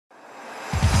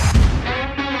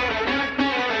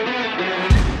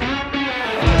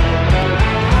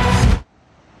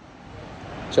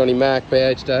Johnny Mac,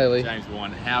 BH Daily. James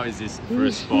Warren, how is this for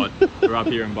a spot? We're up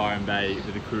here in Byron Bay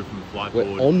with the crew from the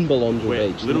Fliteboard. We're on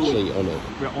Belondra Beach, literally on it.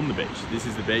 We're on the beach. This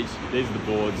is the beach. These are the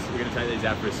boards. We're going to take these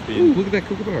out for a spin. Ooh, look at that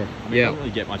kookaburra. I mean, it doesn't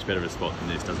really get much better of a spot than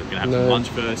this, does it? We're going to have some lunch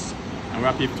first. And we're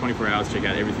up here for 24 hours to check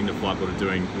out everything the Fliteboard are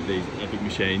doing with these epic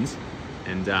machines.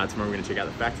 And tomorrow we're going to check out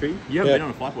the factory. You haven't been on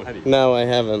a Fliteboard, have you? No, I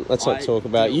haven't. Let's not talk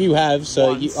about it. You have,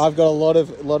 so I've got a lot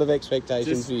of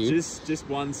expectations for you. Just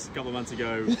once, a couple of months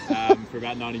ago, for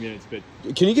about 90 minutes. But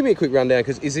can you give me a quick rundown?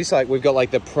 Because is this like, we've got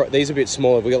like the pro, these are a bit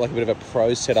smaller. We've got like a bit of a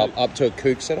pro setup up to a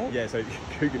kook setup? Yeah, so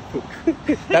kook and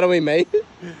cook. That'll be me.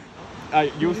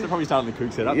 You'll probably start on the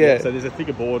kook setup. Yeah. So there's a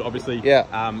thicker board, obviously.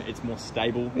 Yeah. It's more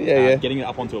stable. Yeah. Getting it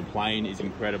up onto a plane is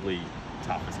incredibly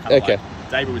tough. It's kind of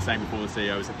like David was saying before, the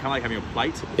CEO, it's kind of like having a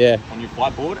plate on your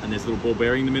Fliteboard, and there's a little ball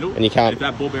bearing in the middle. And you can't. And if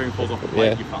that ball bearing falls off the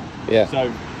plate, you're fucked. Yeah.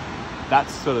 So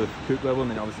that's sort of kook level, and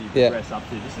then obviously you progress up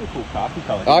to this is a cool khaki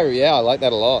colour. Oh yeah, I like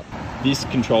that a lot. This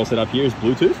control setup here is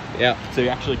Bluetooth. Yeah. So it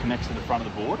actually connects to the front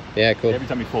of the board. Yeah, cool. Every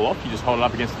time you fall off, you just hold it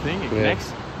up against the thing, it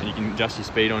connects, and you can adjust your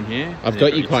speed on here. I've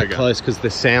got you quite close because the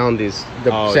sound is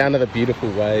sound of the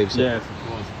beautiful waves. Yeah, of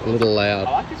course. A little loud.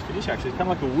 I like this finish actually. It's kind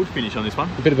of like a wood finish on this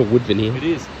one. A bit of a wood veneer. It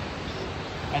is.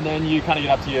 And then you kind of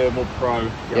get up to your more pro,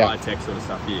 your high tech sort of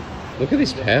stuff here. Look at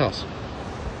this house.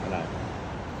 I know.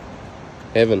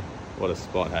 Heaven. What a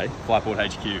spot, hey? Fliteboard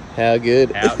HQ. How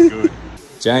good. How good.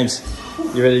 James,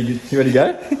 you ready to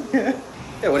go?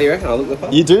 Yeah, what do you reckon? I look the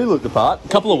part? You do look the part. A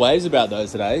couple of waves about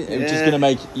those today, which is going to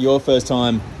make your first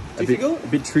time a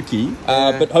bit tricky.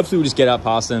 But hopefully we'll just get out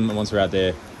past them, and once we're out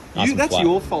there, that's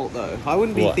your fault though. I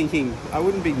wouldn't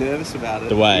be nervous about it.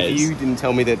 The waves. If you didn't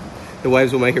tell me that the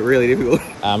waves will make it really difficult.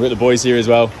 We've got the boys here as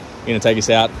well. You're going to take us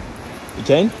out. You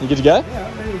keen? You good to go? Yeah,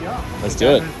 I'm ready to go. Let's do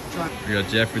it. We got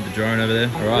Jeff with the drone over there.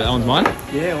 All right, that one's mine?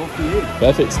 Yeah, all for you.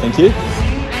 Perfect, thank you.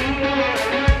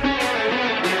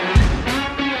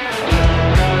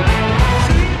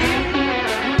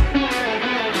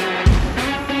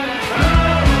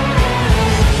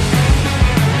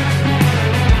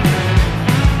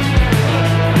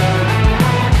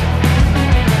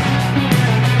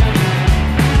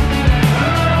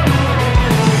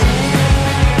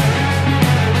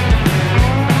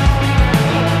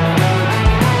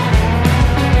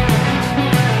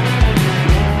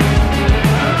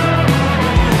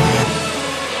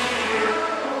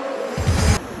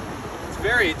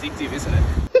 Addictive, isn't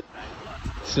it?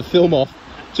 It's a film off.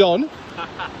 John,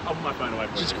 I'll put my phone away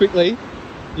for just quickly,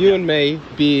 you and me,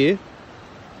 beer,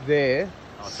 there,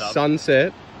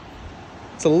 sunset.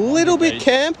 It's a little bit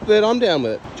camp, but I'm down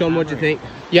with it. John, what do you think?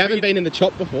 You haven't been in the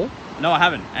chop before? No, I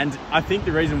haven't. And I think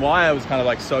the reason why I was kind of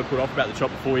like so put off about the chop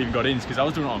before we even got in is because I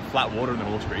was doing it on flat water in the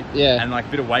Hawke Street. Yeah. And like a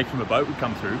bit of wake from a boat would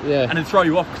come through. Yeah. And it'd throw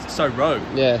you off because it's so rogue.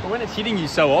 Yeah. But when it's hitting you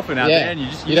so often out there, and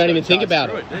you don't even think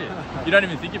about it. You don't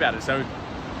even think about it. So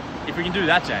if we can do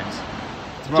that, James,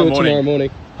 tomorrow morning.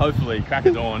 Hopefully, crack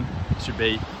of dawn should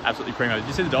be absolutely primo. Did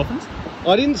you see the dolphins?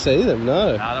 I didn't see them,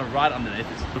 no. Nah, they're right underneath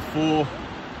us. Before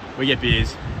we get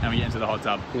beers and we get into the hot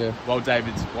tub, while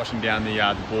David's washing down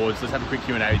the boards, let's have a quick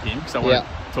Q&A with him because I want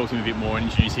to talk to him a bit more and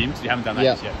introduce him because you haven't done that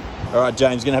just yet. All right,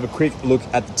 James, going to have a quick look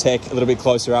at the tech a little bit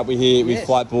closer up. We're here with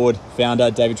Fliteboard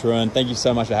founder David Truen. Thank you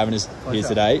so much for having us here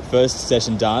today. First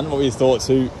session done. What were your thoughts?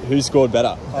 Who scored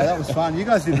better? Oh, that was fun. You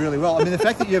guys did really well. I mean, the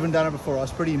fact that you haven't done it before, I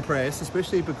was pretty impressed,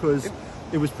 especially because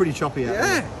it was pretty choppy out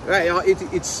there. Right,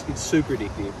 it's super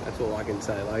addictive. That's all I can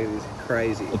say. Like, it is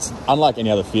crazy. It's unlike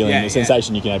any other feeling or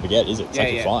sensation you can ever get, is it? It's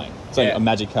like you're flying. It's like a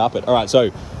magic carpet. All right,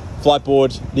 so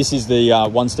Fliteboard, this is the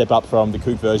one step up from the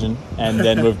kook version, and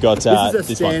then we've got this is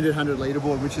a standard 100 litre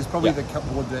board, which is probably the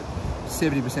board that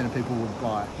 70% of people would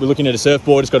buy. We're looking at a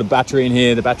surfboard. It's got a battery in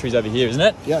here. The battery's over here, isn't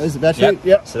it? Yeah, there's a battery.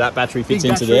 Yep. So that battery fits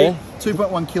Big into battery, there.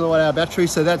 2.1 kilowatt hour battery.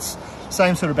 So that's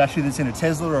same sort of battery that's in a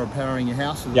Tesla or powering your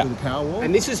house with a power wall.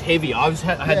 And this is heavy. I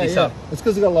had this up. It's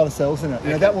because it's got a lot of cells in it.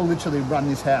 You know, that will literally run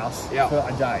this house for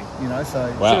a day. You know,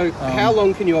 so so how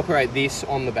long can you operate this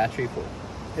on the battery for?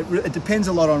 It depends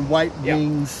a lot on weight,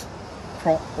 wings,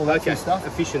 prop, all that sort of stuff.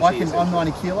 Efficiency. I'm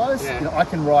 90 kilos. You know, I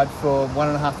can ride for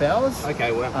 1.5 hours.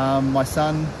 Okay, wow. My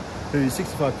son, who's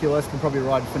 65 kilos, can probably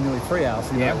ride for nearly 3 hours.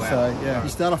 So you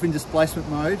start off in displacement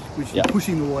mode, which you're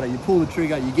pushing the water. You pull the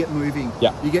trigger, you get moving.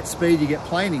 You get speed, you get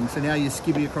planing. So now you're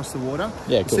skivvy across the water.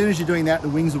 As soon as you're doing that, the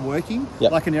wings are working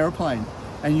like an aeroplane.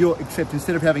 And except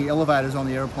instead of having elevators on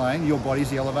the aeroplane, your body's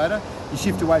the elevator. You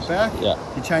shift the weight back,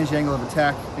 you change the angle of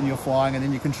attack, and you're flying, and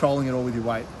then you're controlling it all with your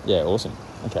weight. Yeah, awesome.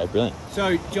 Okay, brilliant.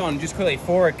 So, John, just quickly,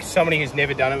 for somebody who's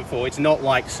never done it before, it's not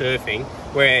like surfing,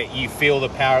 where you feel the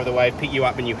power of the wave pick you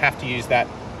up and you have to use that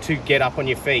to get up on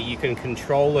your feet. You can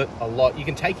control it a lot. You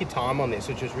can take your time on this,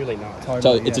 which is really nice.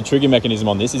 Totally, so it's a trigger mechanism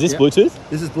on this. Is this Bluetooth?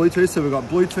 This is Bluetooth. So we've got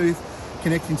Bluetooth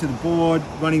connecting to the board,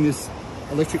 running this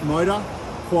electric motor,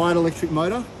 quiet electric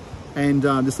motor, and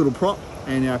this little prop,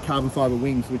 and our carbon fibre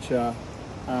wings, which are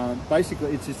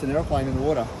basically it's just an aeroplane in the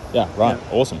water. Yeah, right.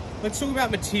 Yeah. Awesome. Let's talk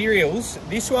about materials.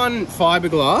 This one,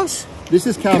 fiberglass. This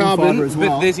is carbon fibre as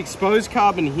well. But there's exposed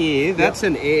carbon here. That's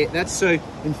an air. That's so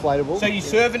inflatable. So you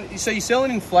sell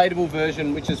an inflatable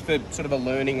version, which is for sort of a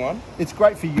learning one. It's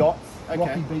great for yachts,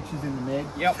 rocky beaches in the Med,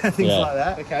 things like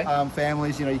that. Okay.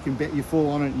 Families, you know, you can bet you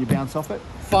fall on it and you bounce off it.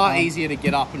 Far easier to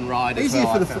get up and ride. Easier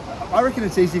for I reckon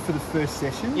it's easy for the first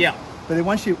session. Yeah. But then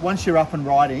once you're up and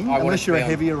riding, unless you're a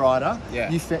heavier rider,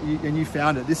 you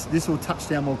found it, this will touch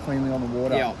down more cleanly on the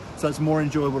water. Yeah. So it's more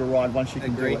enjoyable to ride once you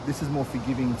can do it. This is more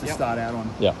forgiving to start out on.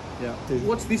 Yeah. Yeah.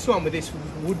 What's this one with this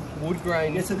wood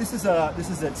grain? Yeah. So this is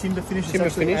a timber finish. Timber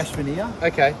finish. Ash veneer.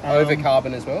 Okay. Over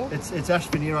carbon as well. It's ash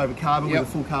veneer over carbon with a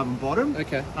full carbon bottom.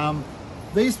 Okay.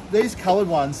 These coloured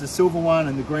ones, the silver one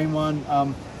and the green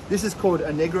one. This is called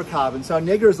a Negra carbon. So a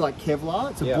Negra is like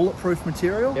Kevlar. It's a bulletproof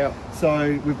material. Yep.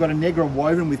 So we've got a Negra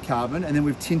woven with carbon, and then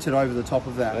we've tinted over the top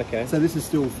of that. Okay. So this is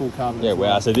still full carbon. Yeah,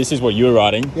 wow. So this is what you were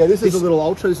riding. Yeah, this is a little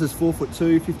Ultra. This is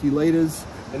 4'2", 50 litres.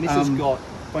 And this has got...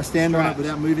 If I stand on it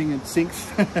without moving, it sinks.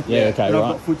 Yeah, okay, I've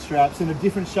got foot straps and a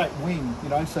different shaped wing, you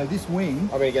know. So this wing...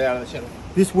 I'm going to get out of the channel.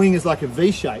 This wing is like a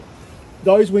V shape.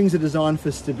 Those wings are designed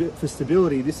for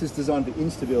stability. This is designed for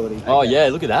instability. Oh yeah,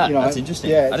 look at that. You know, that's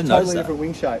interesting. Yeah, I didn't totally different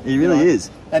wing shape. It really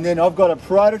is. And then I've got a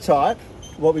prototype,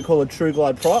 what we call a True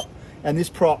Glide prop, and this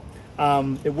prop,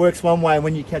 it works one way. And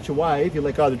when you catch a wave, you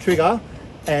let go of the trigger,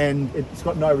 and it's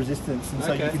got no resistance, and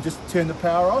so you can just turn the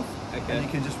power off, and you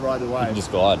can just ride the wave. You can just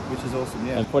glide, which is awesome.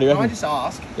 Yeah. And what do you reckon? Can I just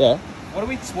ask? Yeah.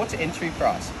 What's the entry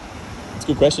price? It's a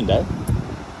good question, Dave.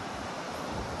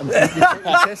 I'm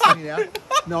testing you now.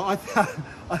 No,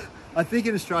 I think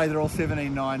in Australia they're all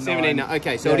 $17.99. $17.99.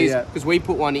 Okay, so it is because we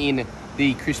put one in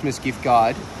the Christmas gift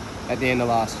guide at the end of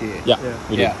last year. Yeah,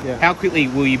 we did. Yeah. How quickly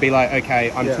will you be like,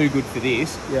 okay, I'm too good for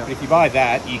this? Yeah. But if you buy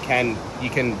that, you can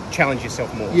challenge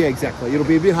yourself more. Yeah, exactly. It'll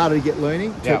be a bit harder to get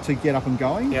learning to get up and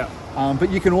going. Yeah.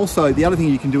 But you can also, the other thing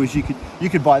you can do is you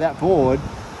could buy that board,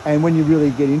 and when you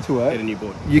really get into it, get a new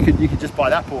board. You could just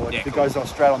buy that board that goes off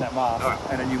straight on that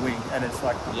mast and a new wing, and it's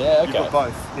like you've got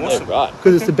both. Awesome. Yeah, right.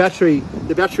 Because it's the battery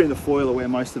and the foil are where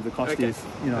most of the cost is.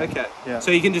 You know. Okay. Yeah. So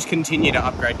you can just continue to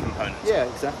upgrade components.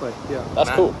 Yeah, exactly. Yeah.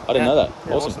 That's cool. I didn't know that.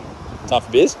 Yeah, awesome. Time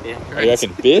for beers? Yeah. What do you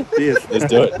reckon? Beer? Beers. Let's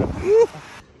do it.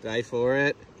 Day for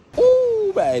it.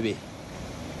 Ooh, baby.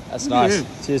 That's nice.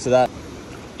 Cheers to that.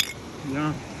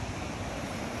 Yeah.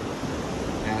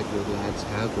 How good, lads.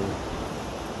 How good.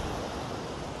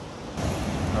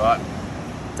 All right,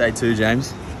 day 2,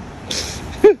 James. It's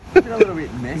a little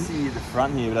bit messy at the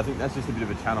front here, but I think that's just a bit of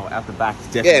a channel. Out the back,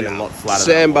 it's definitely a lot flatter.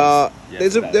 Sandbar. There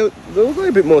was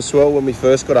a bit more swell when we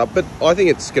first got up, but I think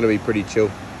it's going to be pretty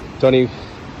chill. Donnie,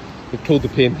 we pulled the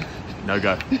pin. No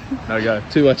go. No go.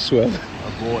 Too much swell. I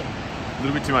bought a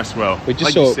little bit too much swell. We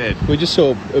just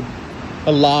saw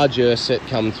a large set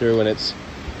come through, and it's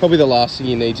probably the last thing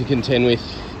you need to contend with,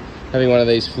 having one of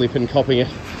these flip and copping a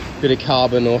bit of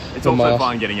carbon off. It's also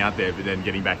fun getting out there, but then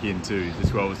getting back in too. The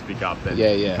swell was to pick up.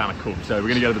 Then kind of cool. So we're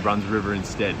going to go to the Bruns River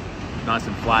instead. Nice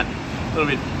and flat. A little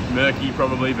bit murky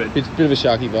probably, but bit of a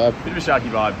sharky vibe. Bit of a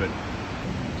sharky vibe, but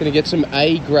going to get some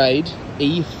A grade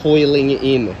e-foiling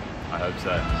in. I hope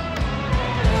so.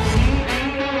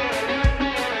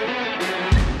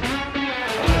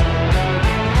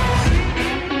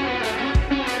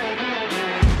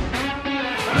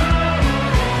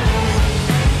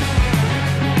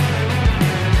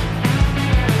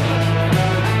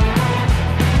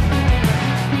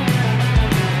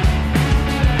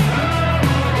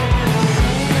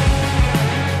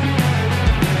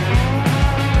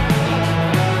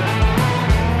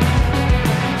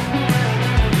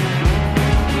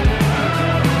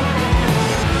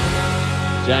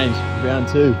 James, round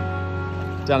 2,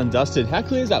 done and dusted. How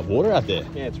clear is that water out there?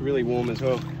 Yeah, it's really warm as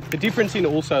well. The difference in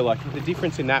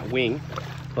that wing,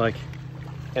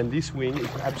 and this wing is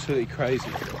absolutely crazy.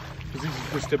 Because this is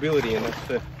for stability and that's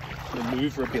the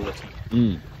maneuverability.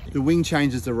 The wing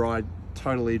changes the ride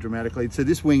totally dramatically. So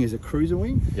this wing is a cruiser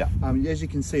wing. Yeah. As you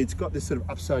can see, it's got this sort of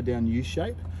upside down U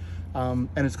shape. And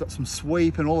it's got some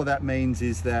sweep, and all of that means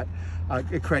is that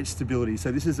it creates stability.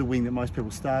 So this is a wing that most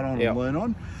people start on and learn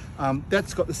on.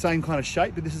 That's got the same kind of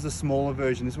shape, but this is a smaller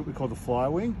version. This is what we call the fly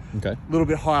wing. Okay. A little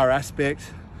bit higher aspect,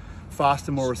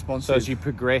 faster, more responsive. So as you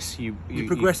progress, you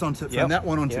progress onto from that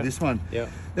one onto this one. Yeah.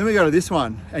 Then we go to this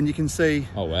one, and you can see.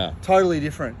 Oh wow. Totally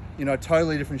different. You know,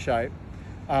 totally different shape.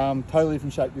 Totally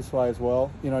different shape this way as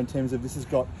well. You know, in terms of this has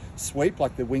got sweep,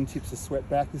 like the wingtips are swept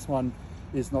back. This one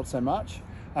is not so much.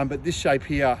 But this shape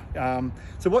here,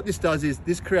 so what this does is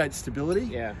this creates stability.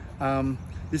 Yeah.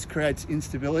 This creates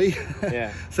instability.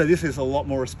 Yeah. So this is a lot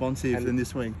more responsive than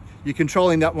this wing. You're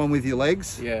controlling that one with your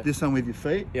legs. Yeah. This one with your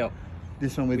feet. Yeah.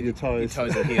 This one with your toes. Your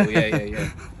toes and heel. Yeah.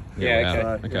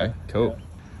 Yeah, okay. Okay, cool.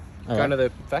 Yeah. Going to the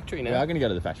factory now. Yeah, I'm going to go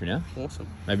to the factory now. Awesome.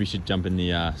 Maybe we should jump in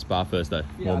the spa first though,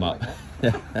 warm up.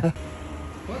 Like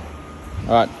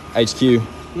All right, HQ,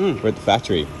 we're at the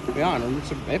factory. We are, and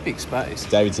it's an epic space.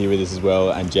 David's here with us as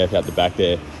well, and Jeff out the back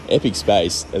there. Epic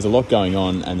space. There's a lot going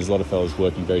on, and there's a lot of fellas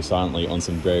working very silently on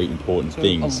some very important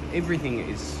things. Everything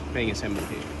is being assembled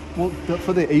here. Well,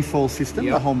 for the e-fall system,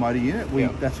 the whole motor unit,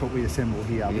 that's what we assemble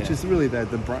here, which is really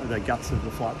the guts of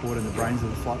the flight board and the brains of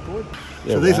the flight board.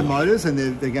 So these are motors, and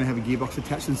they're going to have a gearbox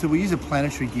attached. And so we use a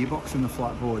planetary gearbox in the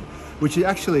flight board, which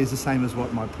actually is the same as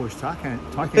what my Porsche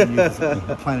Taycan uses,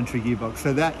 a planetary gearbox.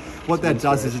 So what that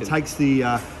does is it takes the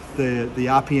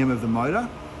RPM of the motor,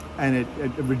 and it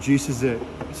reduces it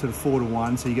sort of 4 to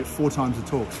 1, so you get 4 times the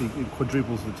torque, so it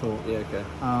quadruples the torque. Yeah,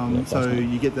 okay. So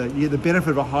you get the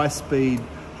benefit of a high speed,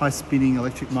 high spinning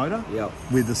electric motor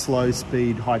with the slow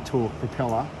speed, high torque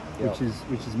propeller, which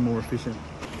is more efficient.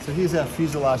 So here's our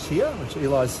fuselage here, which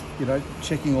Eli's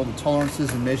checking all the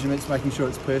tolerances and measurements, making sure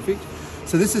it's perfect.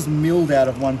 So this is milled out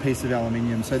of one piece of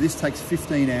aluminium. So this takes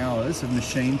 15 hours of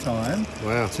machine time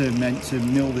to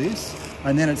mill this,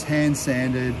 and then it's hand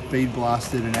sanded, bead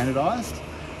blasted, and anodized.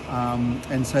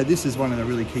 And so this is one of the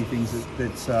really key things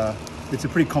it's a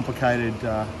pretty complicated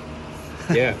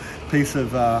piece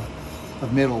of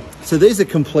metal. So these are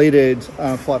completed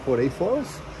flight board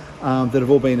e-foils that have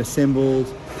all been assembled.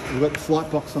 We've got the flight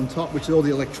box on top, which all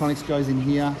the electronics goes in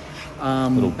here.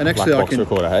 And actually I can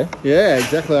recorder, hey? Yeah,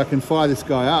 exactly. I can fire this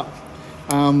guy up.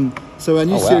 So our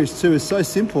new Series 2 is so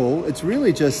simple. It's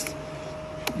really just,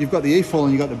 you've got the e-foil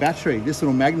and you've got the battery. This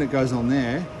little magnet goes on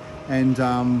there, and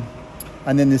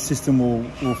then this system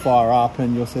will fire up,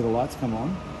 and you'll see the lights come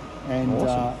on,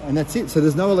 and that's it. So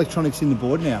there's no electronics in the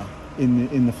board now.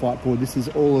 In the flight board, this is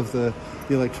all of the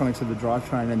electronics of the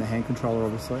drivetrain and the hand controller,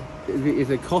 obviously. If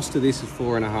the cost of this is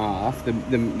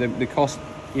 4.5, the cost,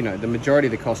 the majority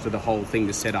of the cost of the whole thing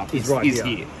to set up is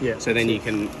here. Yeah. So then you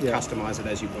can customise it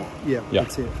as you want. Yeah,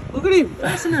 that's it. Look at him.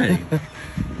 Fascinating.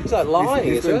 He's like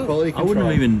lying as well. I wouldn't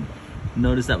have even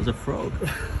noticed that was a frog.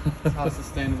 How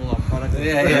sustainable our product is.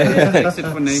 Yeah. Except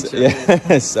for nature.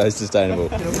 Yeah, so sustainable.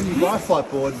 When you buy a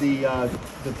flight board, the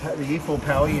e-foil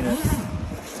power unit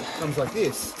comes like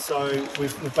this. So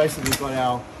we've basically got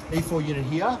our e-foil unit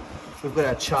here. We've got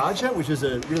our charger, which is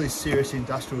a really serious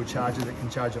industrial charger that can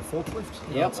charge a forklift.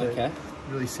 Yep, okay.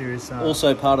 Really serious.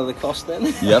 Also part of the cost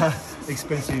then? Yep.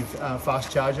 Expensive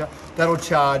fast charger. That'll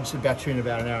charge the battery in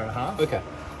about an hour and a half. Okay.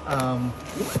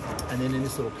 And then in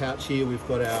this little pouch here, we've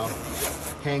got our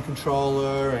hand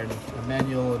controller and a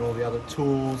manual and all the other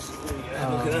tools.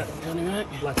 Look at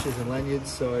that. Latches and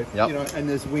lanyards. So and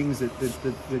there's wings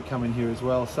that come in here as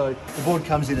well. So the board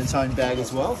comes in its own bag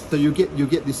as well. So you'll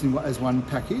get this as one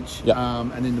package,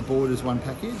 and then the board is one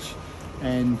package,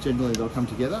 and generally they'll come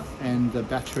together. And the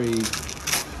battery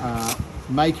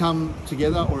may come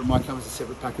together, or it might come as a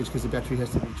separate package because the battery has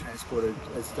to be transported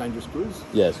as dangerous goods.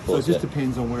 Yes, of course. So it just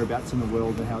depends on whereabouts in the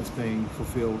world and how it's being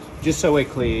fulfilled. Just so we're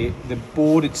clear, the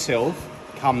board itself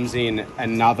comes in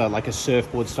another, like a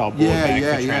surfboard style board bag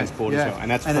for transport as well, and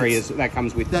that's free. That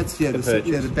comes with the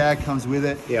purchase. The bag comes with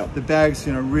it. The bag's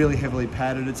really heavily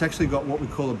padded. It's actually got what we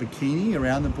call a bikini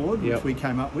around the board, which we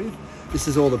came up with. This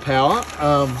is all the power.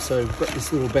 So we've got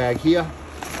this little bag here,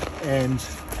 and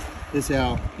there's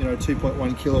our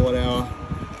 2.1 kilowatt hour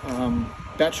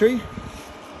battery.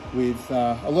 With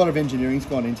a lot of engineering's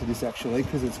gone into this actually,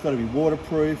 because it's got to be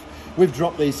waterproof. We've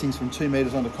dropped these things from 2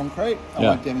 meters onto concrete. I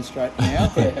won't demonstrate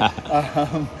now, but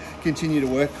continue to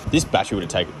work. This battery would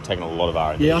have taken a lot of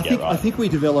R&D to get right. I think we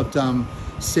developed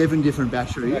 7 different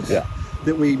batteries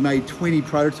that we made 20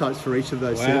 prototypes for each of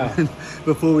those 7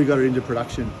 before we got it into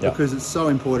production, because it's so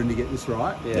important to get this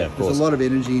right. There's a lot of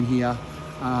energy in here,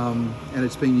 and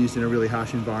it's being used in a really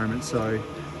harsh environment. So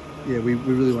we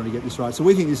really want to get this right. So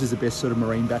we think this is the best sort of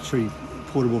marine battery,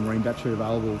 portable marine battery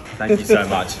available. Thank you so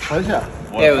much. Pleasure.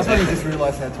 It was I just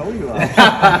realised how tall you are.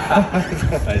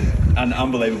 An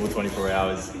unbelievable 24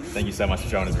 hours. Thank you so much for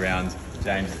showing us around,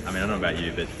 James. I mean, I don't know about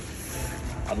you, but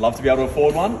I'd love to be able to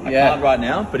afford one. I can't right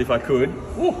now, but if I could,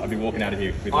 I'd be walking out of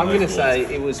here with one of those boards. I'm going to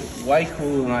say it was way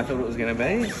cooler than I thought it was going to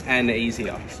be, and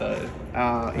easier. So,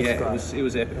 it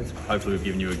was epic. Hopefully we've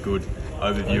given you a good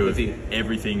overview of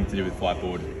everything to do with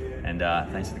Fliteboard. And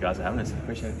thanks to the guys for having us.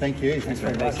 Appreciate it. Thank you. Thanks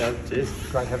very much. Cheers.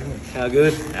 Great having me. How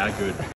good? How good.